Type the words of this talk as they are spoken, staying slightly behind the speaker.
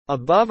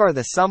Above are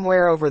the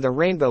Somewhere Over the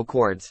Rainbow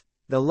chords,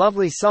 the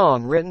lovely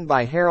song written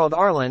by Harold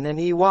Arlen and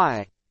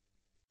E.Y.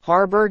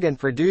 Harburg and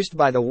produced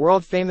by the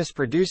world-famous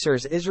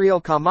producers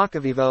Israel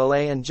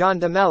Kamakavivole and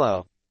John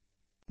DeMello.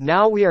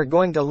 Now we are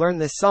going to learn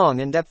this song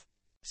in depth.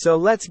 So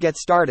let's get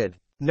started.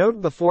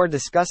 Note before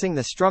discussing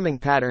the strumming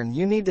pattern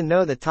you need to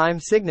know the time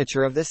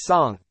signature of this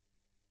song.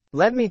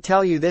 Let me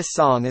tell you this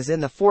song is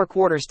in the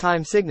 4/4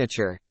 time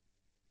signature.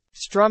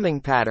 Strumming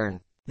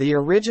pattern. The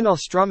original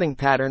strumming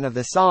pattern of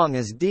the song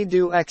is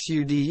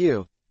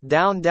D-do-X-U-D-U,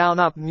 down down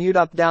up mute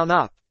up down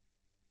up.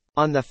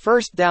 On the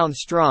first down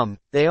strum,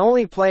 they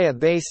only play a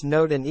bass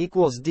note and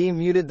equals D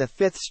muted the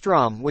fifth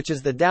strum which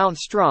is the down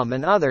strum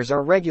and others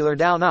are regular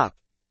down up.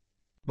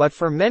 But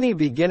for many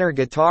beginner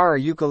guitar or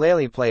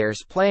ukulele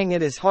players playing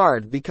it is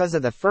hard because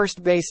of the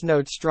first bass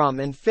note strum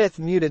and fifth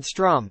muted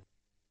strum.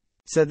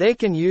 So they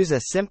can use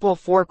a simple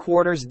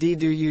 4/4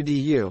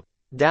 D-do-U-D-U,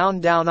 down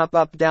down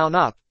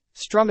up,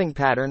 strumming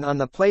pattern on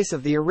the place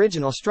of the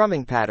original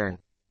strumming pattern.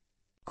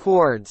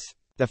 Chords.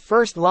 The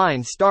first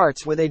line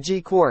starts with a G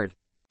chord.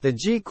 The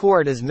G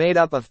chord is made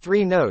up of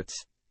 3 notes: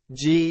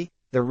 G,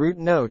 the root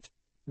note,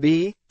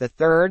 B, the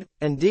third,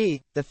 and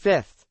D, the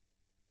fifth.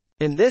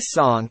 In this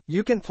song,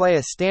 you can play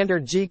a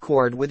standard G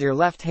chord with your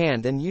left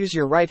hand and use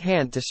your right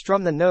hand to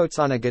strum the notes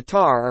on a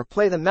guitar or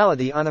play the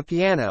melody on a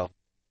piano.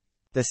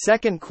 The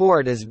second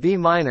chord is B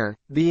minor,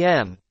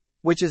 BM,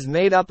 which is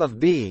made up of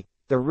B,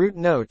 the root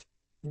note,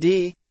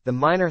 D, the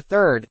minor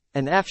third,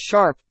 and F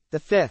sharp, the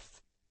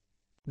fifth.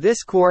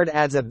 This chord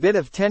adds a bit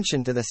of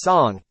tension to the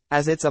song,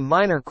 as it's a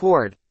minor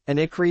chord, and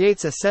it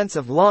creates a sense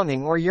of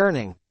longing or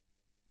yearning.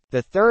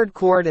 The third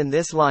chord in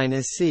this line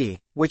is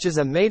C, which is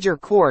a major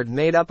chord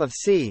made up of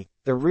C,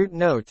 the root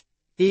note,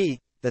 E,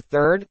 the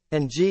third,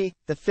 and G,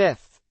 the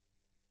fifth.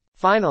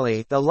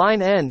 Finally, the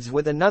line ends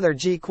with another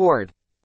G chord.